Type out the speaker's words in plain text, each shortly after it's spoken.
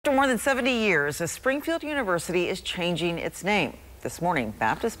After more than 70 years, the Springfield University is changing its name. This morning,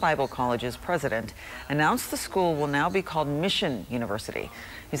 Baptist Bible College's president announced the school will now be called Mission University.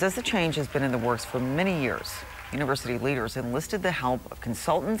 He says the change has been in the works for many years. University leaders enlisted the help of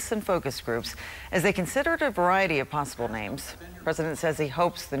consultants and focus groups as they considered a variety of possible names. The president says he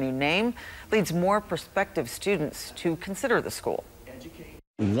hopes the new name leads more prospective students to consider the school.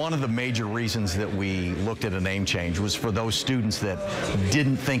 One of the major reasons that we looked at a name change was for those students that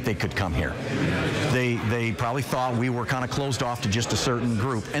didn't think they could come here. They probably thought we were kind of closed off to just a certain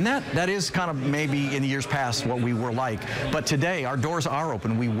group. And that is kind of maybe in the years past what we were like. But today our doors are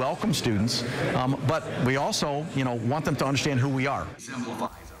open. We welcome students, but we also, want them to understand who we are.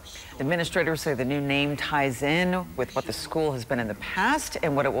 Administrators say the new name ties in with what the school has been in the past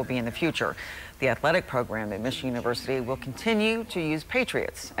and what it will be in the future. The athletic program at Mission University will continue to use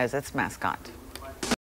Patriots as its mascot.